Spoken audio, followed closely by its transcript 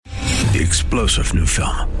The explosive new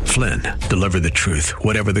film, Flynn, deliver the truth,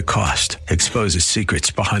 whatever the cost, exposes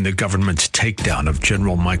secrets behind the government's takedown of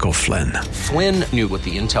General Michael Flynn. Flynn knew what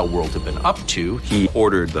the intel world had been up to. He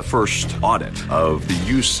ordered the first audit of the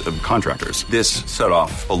use of contractors. This set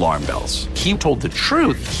off alarm bells. He told the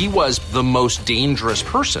truth. He was the most dangerous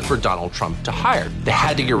person for Donald Trump to hire. They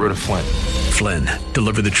had to get rid of Flynn. Flynn,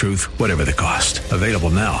 deliver the truth, whatever the cost. Available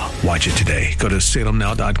now. Watch it today. Go to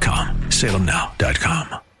salemnow.com.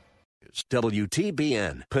 salemnow.com.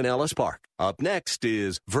 WTBN, Pinellas Park. Up next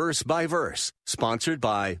is Verse by Verse, sponsored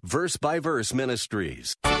by Verse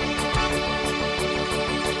Ministries. In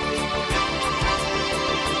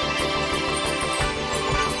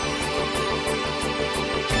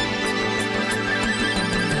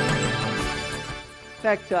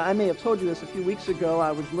fact, I may have told you this a few weeks ago.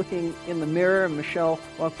 I was looking in the mirror, and Michelle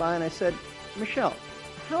walked by, and I said, Michelle,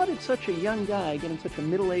 how did such a young guy get in such a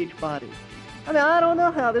middle-aged body? I mean, I don't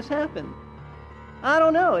know how this happened. I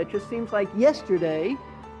don't know. It just seems like yesterday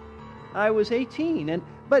I was 18.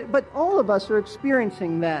 But all of us are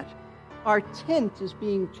experiencing that. Our tent is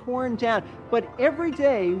being torn down. But every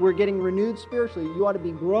day we're getting renewed spiritually. You ought to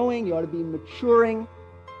be growing. You ought to be maturing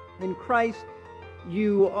in Christ.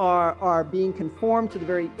 You are being conformed to the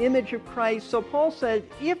very image of Christ. So Paul said,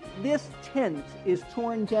 if this tent is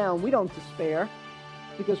torn down, we don't despair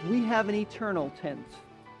because we have an eternal tent.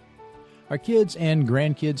 Our kids and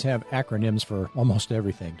grandkids have acronyms for almost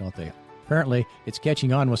everything, don't they? Apparently, it's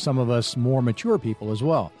catching on with some of us more mature people as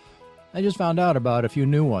well. I just found out about a few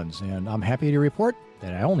new ones, and I'm happy to report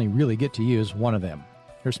that I only really get to use one of them.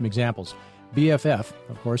 Here's some examples. BFF,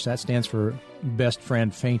 of course, that stands for Best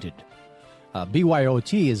Friend Fainted.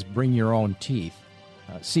 BYOT is Bring Your Own Teeth.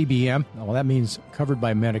 CBM, well, that means Covered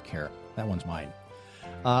by Medicare. That one's mine.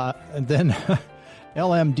 And then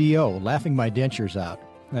LMDO, Laughing My Dentures Out.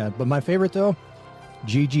 But my favorite, though,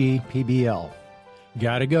 GGPBL.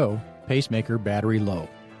 Gotta go, pacemaker battery low.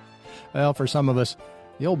 Well, for some of us,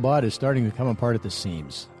 the old bod is starting to come apart at the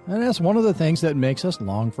seams. And that's one of the things that makes us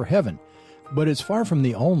long for heaven. But it's far from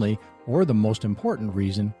the only or the most important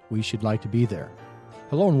reason we should like to be there.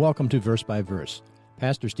 Hello and welcome to Verse by Verse.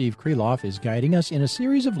 Pastor Steve Kreloff is guiding us in a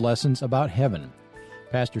series of lessons about heaven.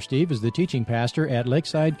 Pastor Steve is the teaching pastor at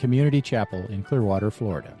Lakeside Community Chapel in Clearwater,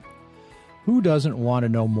 Florida. Who doesn't want to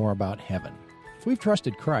know more about heaven? If we've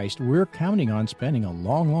trusted Christ, we're counting on spending a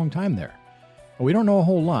long, long time there. We don't know a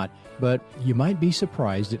whole lot, but you might be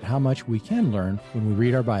surprised at how much we can learn when we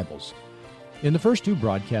read our Bibles. In the first two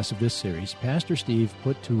broadcasts of this series, Pastor Steve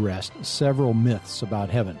put to rest several myths about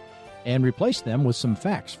heaven and replaced them with some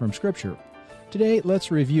facts from Scripture. Today, let's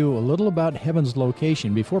review a little about heaven's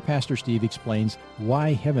location before Pastor Steve explains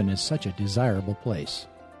why heaven is such a desirable place.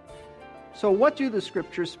 So what do the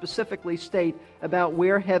Scriptures specifically state about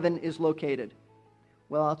where heaven is located?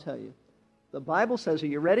 Well, I'll tell you. The Bible says, are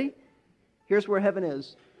you ready? Here's where heaven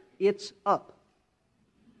is. It's up.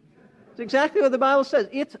 It's exactly what the Bible says.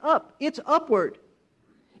 It's up. It's upward.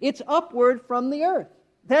 It's upward from the earth.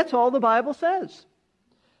 That's all the Bible says.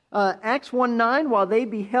 Acts 1:9, while they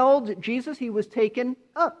beheld Jesus, he was taken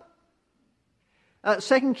up.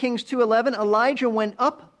 2 Kings 2:11, Elijah went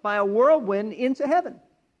up by a whirlwind into heaven.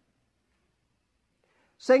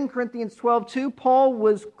 2 Corinthians 12:2, Paul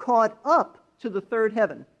was caught up to the third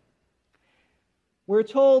heaven. We're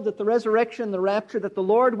told that the resurrection, the rapture, that the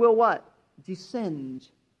Lord will what? Descend.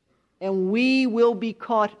 And we will be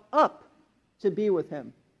caught up to be with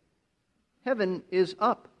him. Heaven is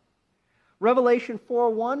up. Revelation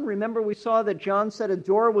 4:1, remember we saw that John said a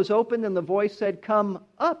door was opened and the voice said, come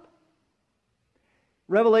up.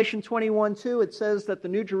 Revelation 21:2, it says that the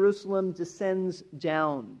New Jerusalem descends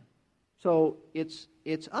down. So it's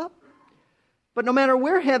up. But no matter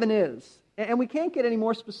where heaven is, and we can't get any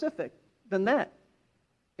more specific than that,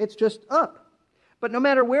 it's just up. But no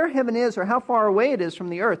matter where heaven is or how far away it is from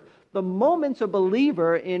the earth, the moment a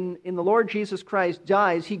believer in the Lord Jesus Christ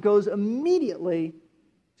dies, he goes immediately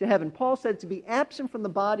to heaven. Paul said to be absent from the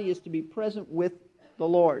body is to be present with the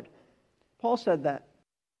Lord. Paul said that.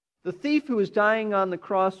 The thief who was dying on the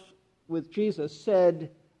cross with Jesus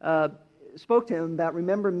spoke to him about,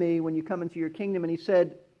 remember me when you come into your kingdom, and he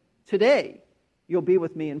said, today you'll be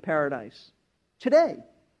with me in paradise. Today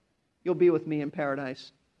you'll be with me in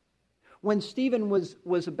paradise. When Stephen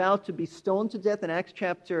was about to be stoned to death in Acts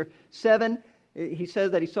chapter 7, he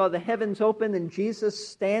says that he saw the heavens open and Jesus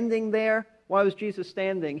standing there. Why was Jesus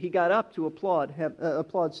standing? He got up to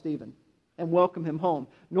applaud Stephen and welcome him home.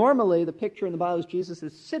 Normally, the picture in the Bible is Jesus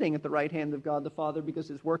is sitting at the right hand of God the Father because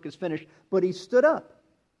his work is finished, but he stood up.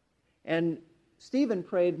 And Stephen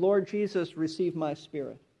prayed, Lord Jesus, receive my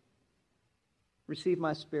spirit. Receive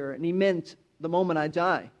my spirit. And he meant the moment I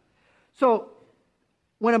die. So,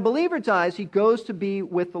 when a believer dies, he goes to be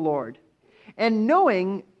with the Lord. And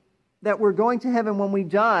knowing that we're going to heaven when we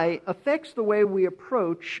die affects the way we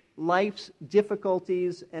approach life's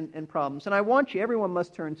difficulties and problems. And I want you, everyone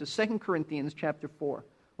must turn to 2 Corinthians chapter 4.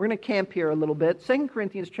 We're going to camp here a little bit. 2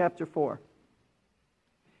 Corinthians chapter 4.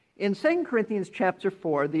 In 2 Corinthians chapter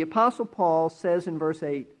 4, the Apostle Paul says in verse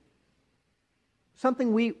 8,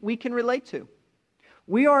 something we can relate to.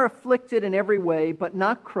 We are afflicted in every way, but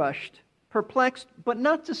not crushed, perplexed, but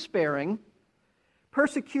not despairing,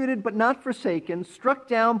 persecuted, but not forsaken, struck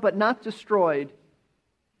down, but not destroyed.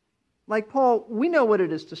 Like Paul, we know what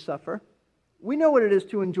it is to suffer. We know what it is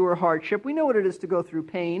to endure hardship. We know what it is to go through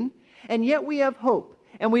pain. And yet we have hope.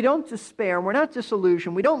 And we don't despair. And we're not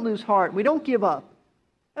disillusioned. We don't lose heart. We don't give up.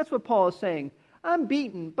 That's what Paul is saying. I'm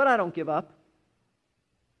beaten, but I don't give up.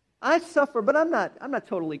 I suffer, but I'm not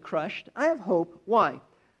totally crushed. I have hope. Why?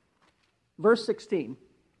 Verse 16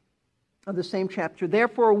 of the same chapter.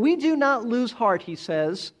 Therefore, we do not lose heart, he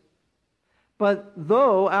says, but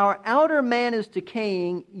though our outer man is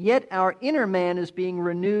decaying, yet our inner man is being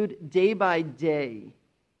renewed day by day.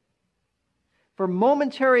 For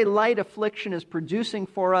momentary light affliction is producing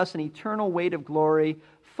for us an eternal weight of glory,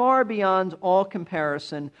 far beyond all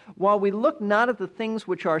comparison, while we look not at the things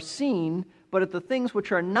which are seen, but at the things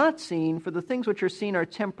which are not seen, for the things which are seen are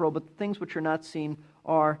temporal, but the things which are not seen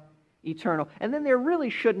are eternal. And then there really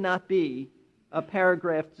should not be a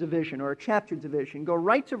paragraph division or a chapter division. Go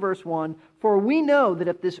right to verse 1. For we know that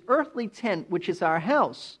if this earthly tent, which is our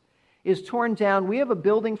house, is torn down, we have a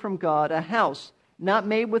building from God, a house not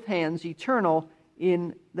made with hands, eternal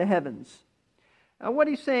in the heavens. Now what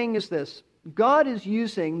he's saying is this. God is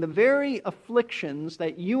using the very afflictions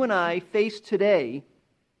that you and I face today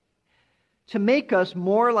to make us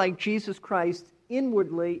more like Jesus Christ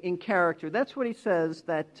inwardly in character. That's what he says,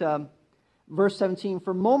 that verse 17,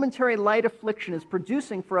 for momentary light affliction is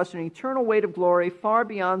producing for us an eternal weight of glory far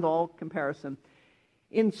beyond all comparison.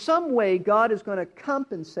 In some way, God is going to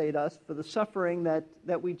compensate us for the suffering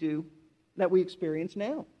that we experience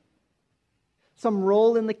now. Some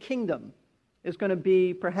role in the kingdom is going to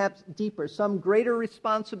be perhaps deeper, some greater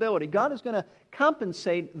responsibility. God is going to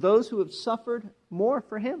compensate those who have suffered more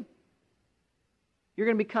for him. You're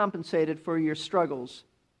going to be compensated for your struggles.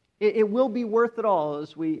 It will be worth it all,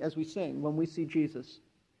 as we sing, when we see Jesus.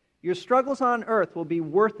 Your struggles on earth will be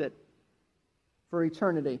worth it for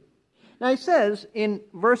eternity. Now he says in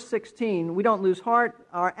verse 16, we don't lose heart.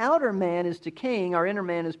 Our outer man is decaying. Our inner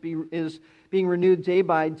man is being renewed day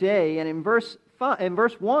by day. And in verse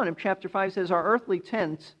 1 of chapter 5 says, our earthly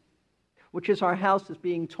tent, which is our house, is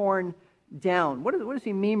being torn down. What does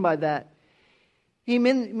he mean by that? He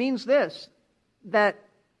means this, that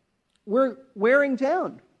we're wearing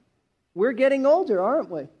down. We're getting older, aren't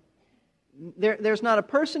we? There's not a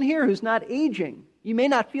person here who's not aging. You may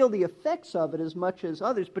not feel the effects of it as much as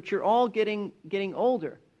others, but you're all getting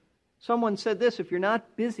older. Someone said this, if you're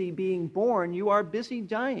not busy being born, you are busy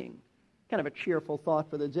dying. Kind of a cheerful thought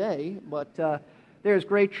for the day, but there's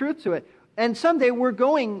great truth to it. And someday we're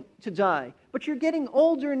going to die, but you're getting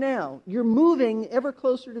older now. You're moving ever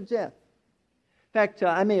closer to death. In fact,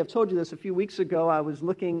 I may have told you this a few weeks ago. I was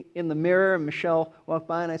looking in the mirror, and Michelle walked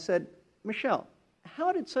by, and I said, Michelle,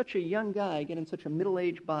 how did such a young guy get in such a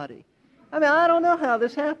middle-aged body? I mean, I don't know how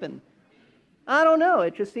this happened. I don't know.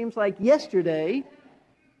 It just seems like yesterday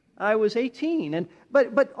I was 18.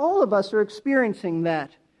 But all of us are experiencing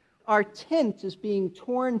that. Our tent is being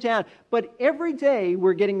torn down. But every day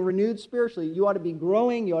we're getting renewed spiritually. You ought to be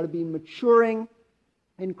growing. You ought to be maturing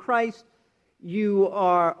in Christ. You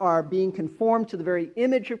are being conformed to the very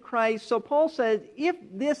image of Christ. So Paul says, if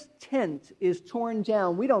this tent is torn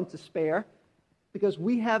down, we don't despair, because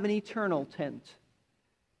we have an eternal tent.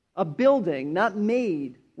 A building not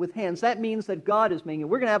made with hands. That means that God is making it.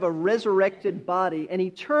 We're going to have a resurrected body, an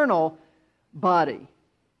eternal body.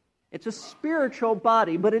 It's a spiritual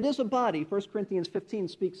body, but it is a body. 1 Corinthians 15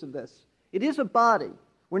 speaks of this. It is a body.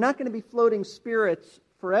 We're not going to be floating spirits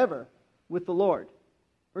forever with the Lord.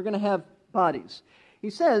 We're going to have bodies. He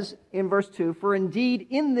says in verse 2, for indeed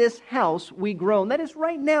in this house we groan. That is,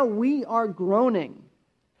 right now we are groaning,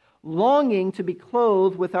 longing to be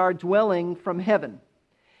clothed with our dwelling from heaven.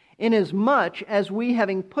 Inasmuch as we,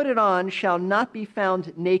 having put it on, shall not be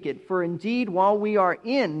found naked. For indeed, while we are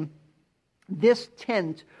in this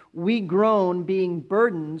tent, we groan, being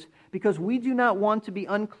burdened, because we do not want to be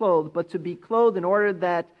unclothed, but to be clothed in order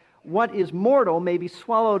that what is mortal may be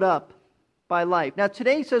swallowed up by life. Now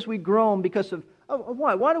today he says we groan because of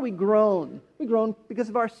why? Why do we groan? We groan because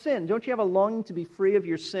of our sin. Don't you have a longing to be free of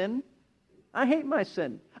your sin? I hate my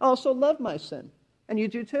sin. I also love my sin. And you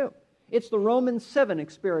do too. It's the Romans 7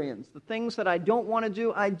 experience. The things that I don't want to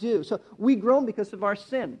do, I do. So we groan because of our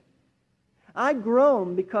sin. I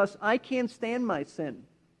groan because I can't stand my sin,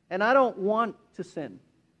 and I don't want to sin.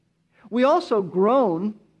 We also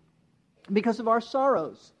groan because of our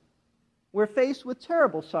sorrows. We're faced with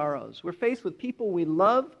terrible sorrows. We're faced with people we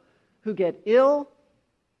love who get ill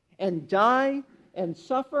and die and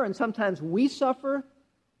suffer, and sometimes we suffer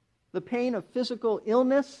the pain of physical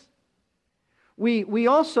illness. We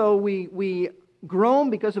also groan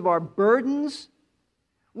because of our burdens.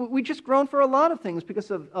 We just groan for a lot of things because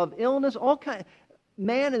of illness.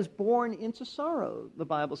 Man is born into sorrow, the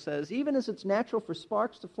Bible says. Even as it's natural for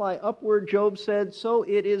sparks to fly upward, Job said, so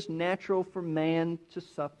it is natural for man to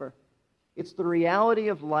suffer. It's the reality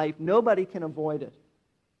of life. Nobody can avoid it.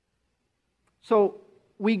 So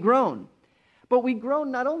we groan. But we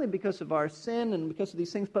groan not only because of our sin and because of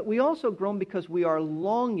these things, but we also groan because we are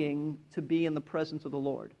longing to be in the presence of the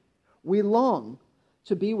Lord. We long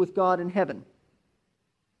to be with God in heaven.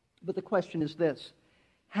 But the question is this: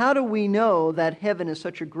 how do we know that heaven is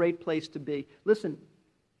such a great place to be? Listen,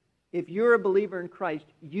 if you're a believer in Christ,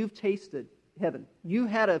 you've tasted heaven. You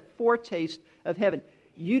had a foretaste of heaven.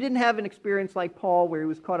 You didn't have an experience like Paul where he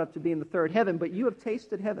was caught up to be in the third heaven, but you have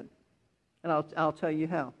tasted heaven. And I'll tell you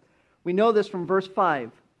how. We know this from verse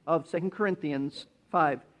 5 of 2 Corinthians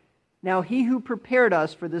 5. Now he who prepared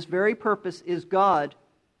us for this very purpose is God,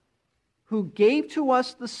 who gave to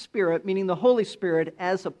us the Spirit, meaning the Holy Spirit,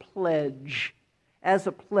 as a pledge. As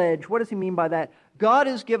a pledge. What does he mean by that? God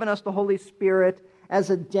has given us the Holy Spirit as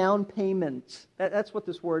a down payment. That's what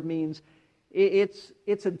this word means.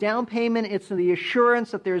 It's a down payment. It's the assurance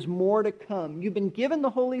that there's more to come. You've been given the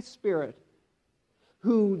Holy Spirit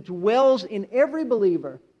who dwells in every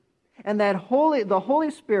believer. And the Holy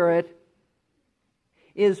Spirit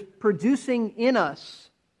is producing in us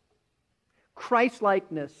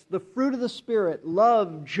Christ-likeness, the fruit of the Spirit,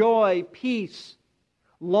 love, joy, peace,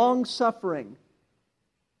 long-suffering,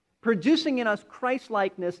 producing in us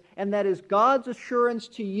Christ-likeness, and that is God's assurance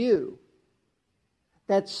to you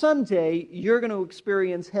that someday you're going to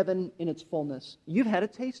experience heaven in its fullness. You've had a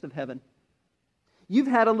taste of heaven. You've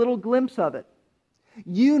had a little glimpse of it.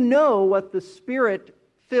 You know what the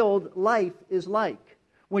Spirit-filled life is like.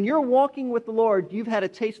 When you're walking with the Lord, you've had a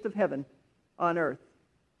taste of heaven on earth.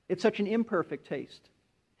 It's such an imperfect taste.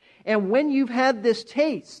 And when you've had this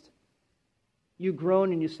taste, you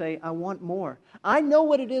groan and you say, I want more. I know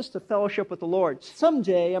what it is to fellowship with the Lord.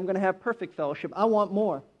 Someday I'm going to have perfect fellowship. I want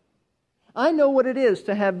more. I know what it is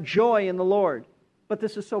to have joy in the Lord. But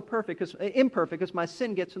this is so imperfect because my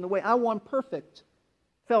sin gets in the way. I want perfect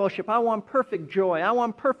fellowship. I want perfect joy. I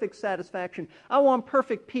want perfect satisfaction. I want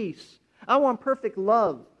perfect peace. I want perfect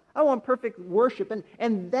love. I want perfect worship.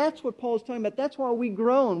 And that's what Paul is talking about. That's why we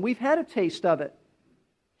groan. We've had a taste of it.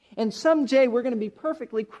 And someday we're going to be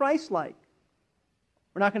perfectly Christ-like.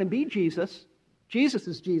 We're not going to be Jesus. Jesus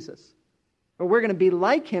is Jesus. But we're going to be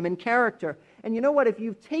like Him in character. And you know what? If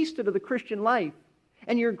you've tasted of the Christian life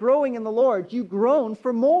and you're growing in the Lord, you groan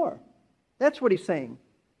for more. That's what he's saying.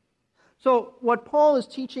 So what Paul is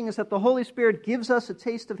teaching is that the Holy Spirit gives us a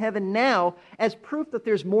taste of heaven now as proof that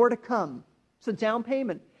there's more to come. It's a down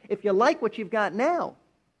payment. If you like what you've got now,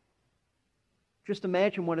 just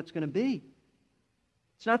imagine what it's going to be.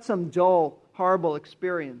 It's not some dull, horrible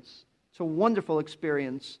experience. It's a wonderful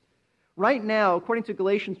experience. Right now, according to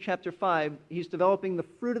Galatians chapter 5, he's developing the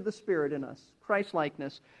fruit of the Spirit in us,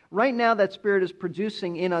 Christ-likeness. Right now, that Spirit is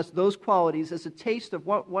producing in us those qualities as a taste of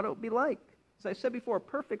what it would be like. As I said before,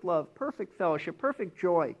 perfect love, perfect fellowship, perfect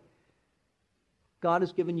joy. God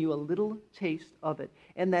has given you a little taste of it.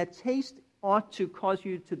 And that taste ought to cause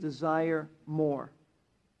you to desire more.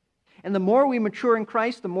 And the more we mature in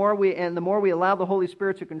Christ, the more we allow the Holy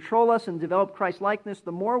Spirit to control us and develop Christ-likeness,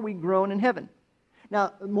 the more we groan in heaven.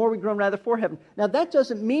 Now, the more we groan rather for heaven. Now, that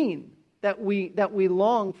doesn't mean that we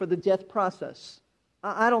long for the death process.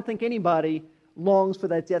 I don't think anybody longs for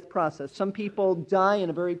that death process. Some people die in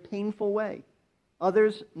a very painful way.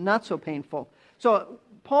 Others, not so painful. So,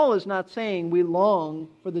 Paul is not saying we long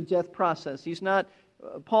for the death process.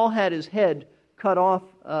 Paul had his head cut off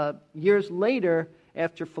years later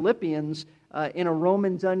after Philippians in a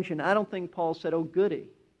Roman dungeon. I don't think Paul said, "Oh, goody."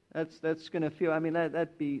 That's going to feel. I mean,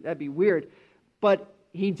 that'd be weird. But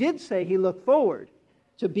he did say he looked forward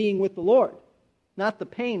to being with the Lord, not the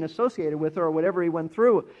pain associated with it or whatever he went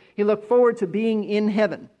through. He looked forward to being in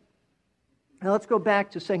heaven. Now let's go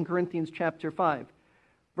back to 2 Corinthians chapter 5.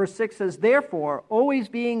 Verse 6 says, "Therefore, always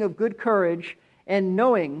being of good courage and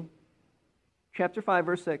knowing," chapter 5,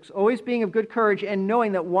 verse 6, "always being of good courage and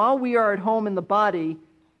knowing that while we are at home in the body,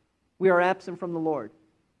 we are absent from the Lord."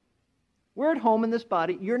 We're at home in this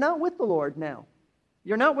body. You're not with the Lord now.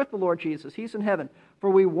 You're not with the Lord Jesus. He's in heaven. For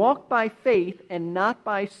we walk by faith and not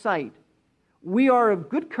by sight. We are of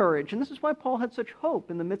good courage, and this is why Paul had such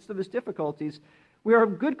hope in the midst of his difficulties. We are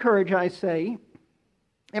of good courage, I say,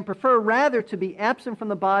 and prefer rather to be absent from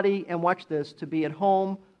the body, and watch this, to be at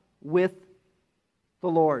home with the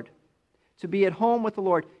Lord. To be at home with the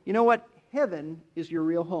Lord. You know what? Heaven is your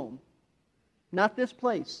real home, not this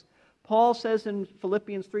place. Paul says in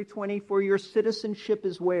Philippians 3:20, for your citizenship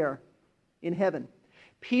is where? In heaven.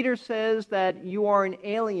 Peter says that you are an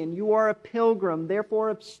alien, you are a pilgrim,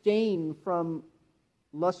 therefore abstain from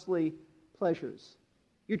lustful pleasures.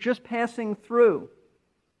 You're just passing through.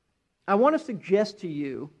 I want to suggest to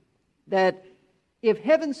you that if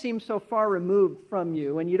heaven seems so far removed from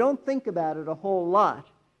you and you don't think about it a whole lot,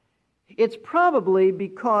 it's probably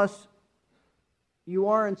because you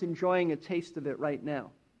aren't enjoying a taste of it right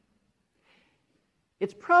now.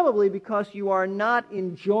 It's probably because you are not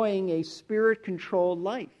enjoying a Spirit-controlled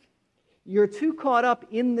life. You're too caught up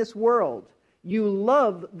in this world. You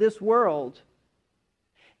love this world.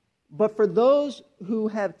 But for those who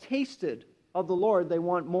have tasted of the Lord, they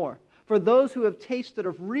want more. For those who have tasted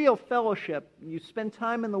of real fellowship, you spend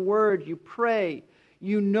time in the Word, you pray,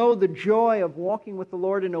 you know the joy of walking with the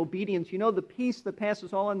Lord in obedience, you know the peace that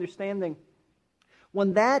passes all understanding.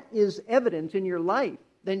 When that is evident in your life,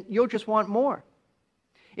 then you'll just want more.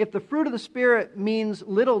 If the fruit of the Spirit means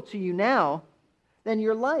little to you now, then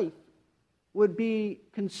your life would be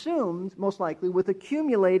consumed, most likely, with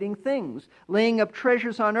accumulating things, laying up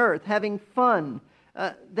treasures on earth, having fun.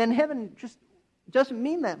 Then heaven just doesn't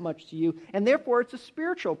mean that much to you, and therefore it's a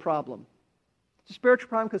spiritual problem. It's a spiritual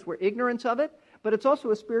problem because we're ignorant of it, but it's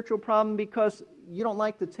also a spiritual problem because you don't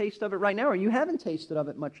like the taste of it right now, or you haven't tasted of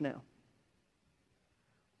it much now.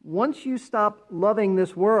 Once you stop loving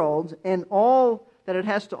this world and all that it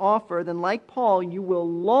has to offer, then like Paul, you will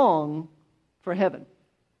long for heaven.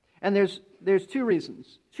 And there's two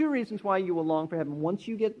reasons. Two reasons why you will long for heaven once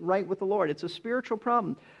you get right with the Lord. It's a spiritual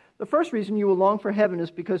problem. The first reason you will long for heaven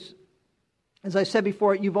is because, as I said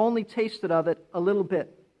before, you've only tasted of it a little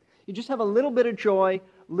bit. You just have a little bit of joy,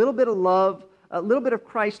 a little bit of love, a little bit of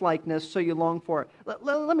Christ-likeness, so you long for it.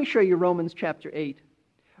 Let me show you Romans chapter 8.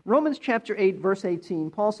 Romans chapter 8, verse 18,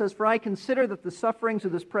 Paul says, for I consider that the sufferings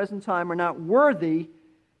of this present time are not worthy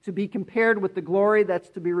to be compared with the glory that's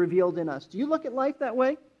to be revealed in us. Do you look at life that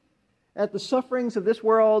way? That the sufferings of this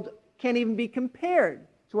world can't even be compared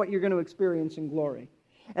to what you're going to experience in glory.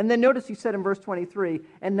 And then notice he said in verse 23,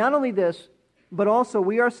 and not only this, but also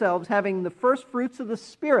we ourselves, having the first fruits of the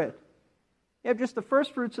Spirit, you have just the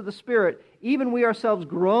first fruits of the Spirit, even we ourselves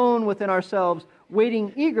groan within ourselves,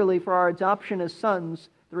 waiting eagerly for our adoption as sons,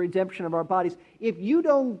 the redemption of our bodies. If you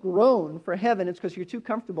don't groan for heaven, it's because you're too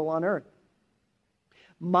comfortable on earth.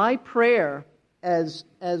 My prayer as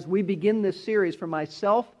we begin this series for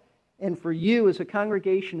myself and for you as a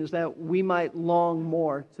congregation is that we might long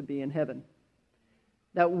more to be in heaven.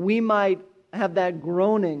 That we might have that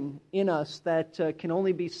groaning in us that can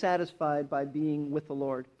only be satisfied by being with the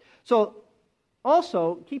Lord. So,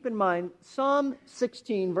 also, keep in mind, Psalm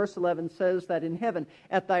 16, verse 11 says that in heaven,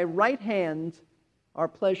 at thy right hand are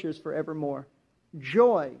pleasures forevermore.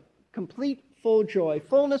 Joy, complete, full joy,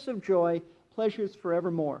 fullness of joy, pleasures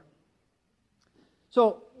forevermore.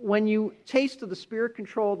 So, when you taste of the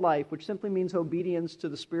Spirit-controlled life, which simply means obedience to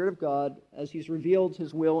the Spirit of God as He's revealed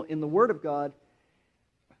His will in the Word of God,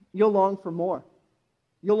 you'll long for more.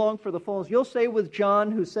 You'll long for the fullness. You'll say with John,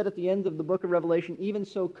 who said at the end of the book of Revelation, even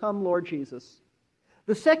so come, Lord Jesus.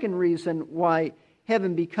 The second reason why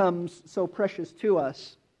heaven becomes so precious to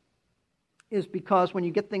us is because when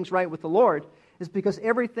you get things right with the Lord, is because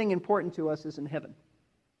everything important to us is in heaven.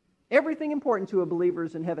 Everything important to a believer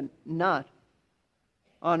is in heaven, not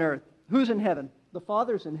on earth. Who's in heaven? The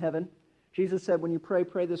Father's in heaven. Jesus said, when you pray,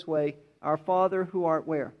 pray this way, our Father who art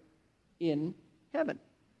where? In heaven.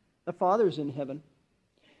 The Father's in heaven.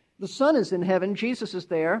 The Son is in heaven. Jesus is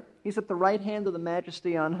there. He's at the right hand of the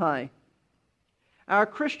Majesty on high. Our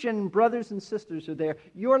Christian brothers and sisters are there.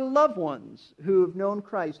 Your loved ones who have known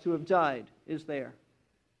Christ, who have died, is there.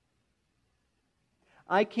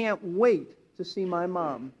 I can't wait to see my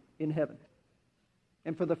mom in heaven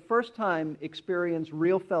and for the first time experience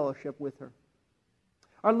real fellowship with her.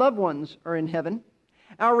 Our loved ones are in heaven.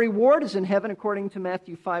 Our reward is in heaven according to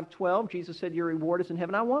Matthew 5:12. Jesus said, your reward is in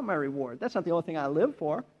heaven. I want my reward. That's not the only thing I live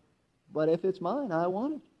for, but if it's mine, I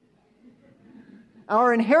want it.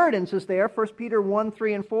 Our inheritance is there. 1 Peter 1,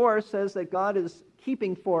 3, and 4 says that God is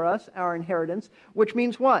keeping for us our inheritance, which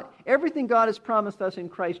means what? Everything God has promised us in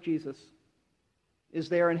Christ Jesus is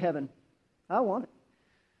there in heaven. I want it.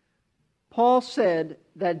 Paul said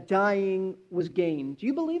that dying was gain. Do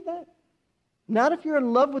you believe that? Not if you're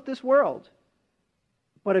in love with this world,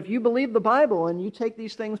 but if you believe the Bible and you take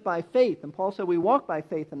these things by faith, and Paul said we walk by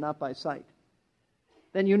faith and not by sight,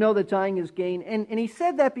 then you know that dying is gain. And he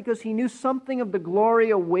said that because he knew something of the glory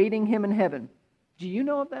awaiting him in heaven. Do you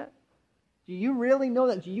know of that? Do you really know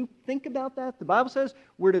that? Do you think about that? The Bible says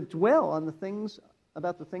we're to dwell on the things,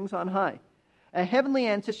 about the things on high. A heavenly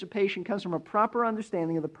anticipation comes from a proper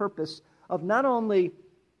understanding of the purpose of not only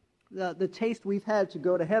the taste we've had to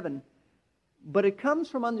go to heaven, but it comes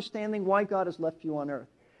from understanding why God has left you on earth.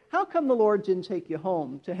 How come the Lord didn't take you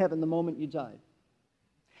home to heaven the moment you died?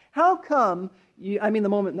 How come the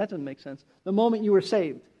moment, that doesn't make sense, the moment you were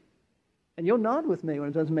saved. And you'll nod with me when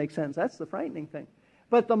it doesn't make sense. That's the frightening thing.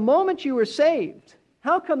 But the moment you were saved,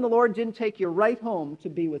 how come the Lord didn't take you right home to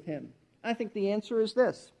be with Him? I think the answer is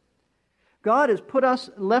this. God has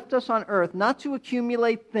left us on earth not to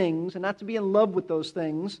accumulate things and not to be in love with those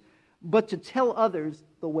things, but to tell others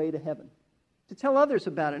the way to heaven. To tell others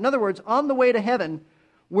about it. In other words, on the way to heaven,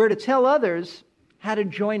 we're to tell others how to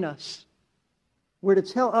join us. We're to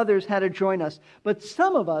tell others how to join us. But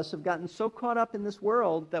some of us have gotten so caught up in this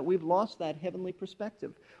world that we've lost that heavenly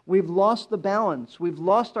perspective. We've lost the balance. We've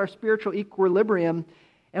lost our spiritual equilibrium,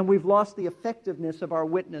 and we've lost the effectiveness of our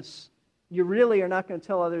witness. You really are not going to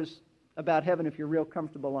tell others about heaven if you're real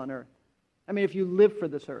comfortable on earth. I mean, if you live for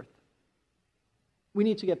this earth. We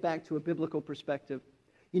need to get back to a biblical perspective.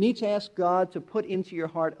 You need to ask God to put into your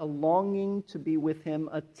heart a longing to be with Him,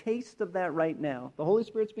 a taste of that right now. The Holy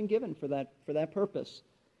Spirit's been given for that purpose.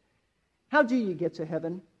 How do you get to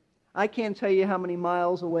heaven? I can't tell you how many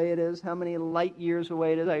miles away it is, how many light years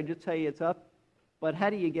away it is. I just tell you it's up. But how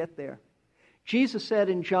do you get there? Jesus said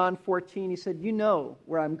in John 14, He said, you know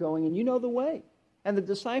where I'm going and you know the way. And the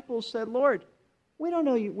disciples said, Lord, we don't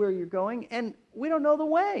know where you're going and we don't know the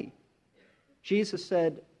way. Jesus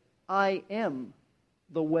said, I am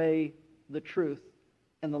the way, the truth,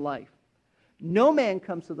 and the life. No man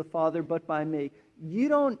comes to the Father but by me. You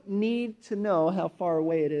don't need to know how far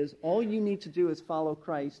away it is. All you need to do is follow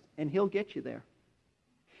Christ, and He'll get you there.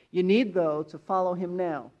 You need, though, to follow Him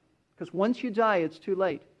now, because once you die, it's too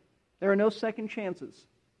late. There are no second chances.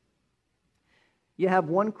 You have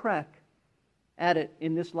one crack at it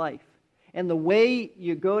in this life. And the way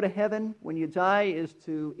you go to heaven when you die is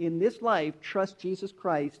to, in this life, trust Jesus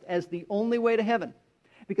Christ as the only way to heaven.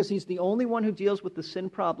 Because He's the only one who deals with the sin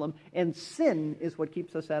problem, and sin is what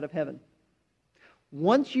keeps us out of heaven.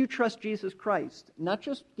 Once you trust Jesus Christ, not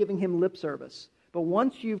just giving Him lip service, but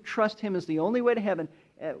once you trust Him as the only way to heaven,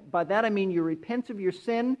 by that I mean you repent of your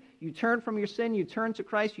sin, you turn from your sin, you turn to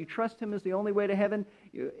Christ, you trust Him as the only way to heaven.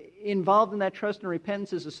 Involved in that trust and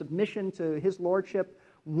repentance is a submission to His lordship.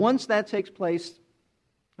 Once that takes place,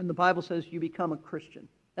 and the Bible says you become a Christian.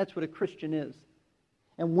 That's what a Christian is.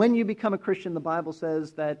 And when you become a Christian, the Bible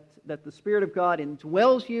says that the Spirit of God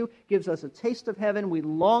indwells you, gives us a taste of heaven. We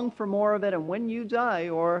long for more of it. And when you die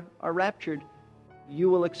or are raptured,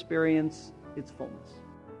 you will experience its fullness.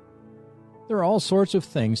 There are all sorts of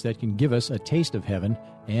things that can give us a taste of heaven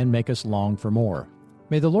and make us long for more.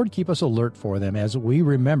 May the Lord keep us alert for them as we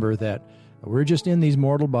remember that we're just in these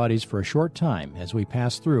mortal bodies for a short time as we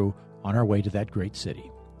pass through on our way to that great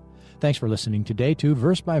city. Thanks for listening today to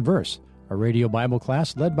Verse by Verse, a radio Bible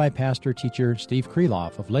class led by pastor-teacher Steve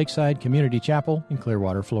Kreloff of Lakeside Community Chapel in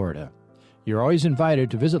Clearwater, Florida. You're always invited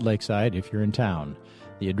to visit Lakeside if you're in town.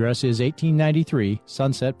 The address is 1893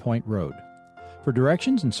 Sunset Point Road. For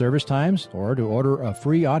directions and service times, or to order a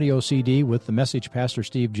free audio CD with the message Pastor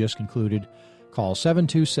Steve just concluded, call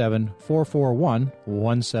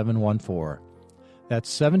 727-441-1714. That's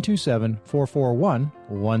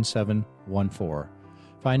 727-441-1714.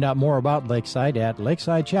 Find out more about Lakeside at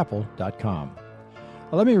lakesidechapel.com.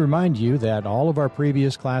 Let me remind you that all of our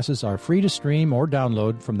previous classes are free to stream or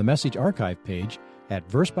download from the Message Archive page at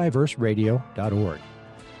versebyverseradio.org.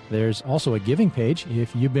 There's also a giving page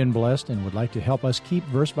if you've been blessed and would like to help us keep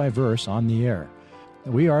Verse by Verse on the air.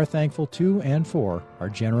 We are thankful to and for our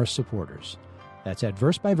generous supporters. That's at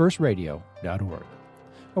versebyverseradio.org.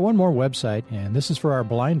 One more website, and this is for our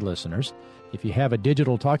blind listeners. If you have a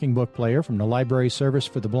digital talking book player from the Library Service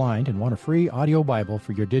for the Blind and want a free audio Bible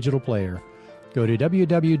for your digital player, go to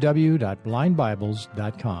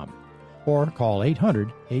www.blindbibles.com or call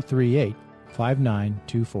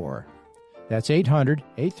 800-838-5924. That's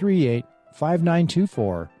 800-838-5924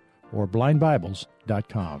 or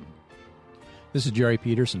blindbibles.com. This is Jerry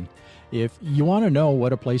Peterson. If you want to know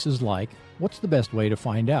what a place is like, what's the best way to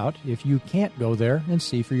find out if you can't go there and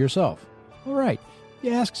see for yourself? All right,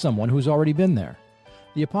 you ask someone who's already been there.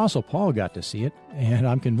 The Apostle Paul got to see it, and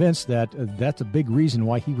I'm convinced that that's a big reason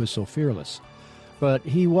why he was so fearless. But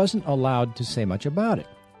he wasn't allowed to say much about it.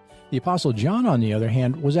 The Apostle John, on the other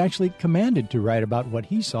hand, was actually commanded to write about what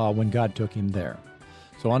he saw when God took him there.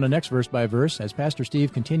 So on the next Verse by Verse, as Pastor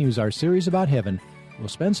Steve continues our series about heaven, we'll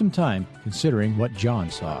spend some time considering what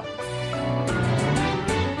John saw.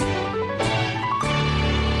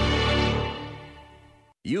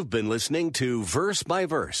 You've been listening to Verse by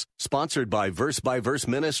Verse, sponsored by Verse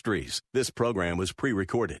Ministries. This program was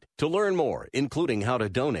pre-recorded. To learn more, including how to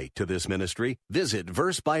donate to this ministry, visit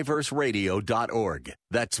versebyverseradio.org.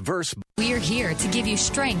 That's Verse. We're here to give you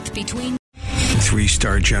strength between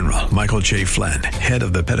 3-star General Michael J. Flynn, head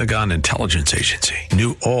of the Pentagon Intelligence Agency,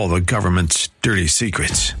 knew all the government's dirty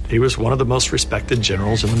secrets. He was one of the most respected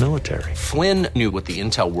generals in the military. Flynn knew what the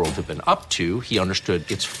intel world had been up to. He understood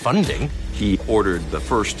its funding. He ordered the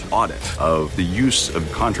first audit of the use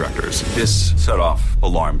of contractors. This set off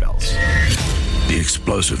alarm bells. The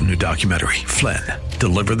explosive new documentary, Flynn,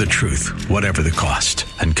 Deliver the Truth, Whatever the Cost,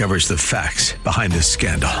 uncovers the facts behind this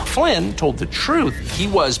scandal. Flynn told the truth. He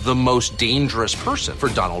was the most dangerous person for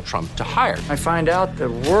Donald Trump to hire. I find out the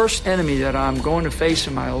worst enemy that I'm going to face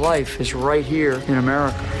in my life is right here in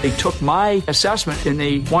America. They took my assessment and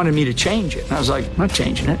they wanted me to change it. And I was like, I'm not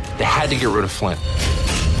changing it. They had to get rid of Flynn.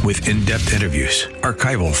 With in-depth interviews,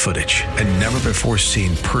 archival footage, and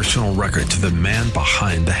never-before-seen personal records of the man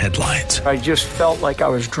behind the headlines. I just felt like I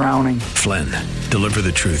was drowning. Flynn, Deliver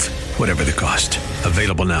the Truth, Whatever the Cost.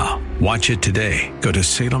 Available now. Watch it today. Go to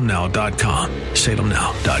salemnow.com.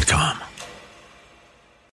 salemnow.com.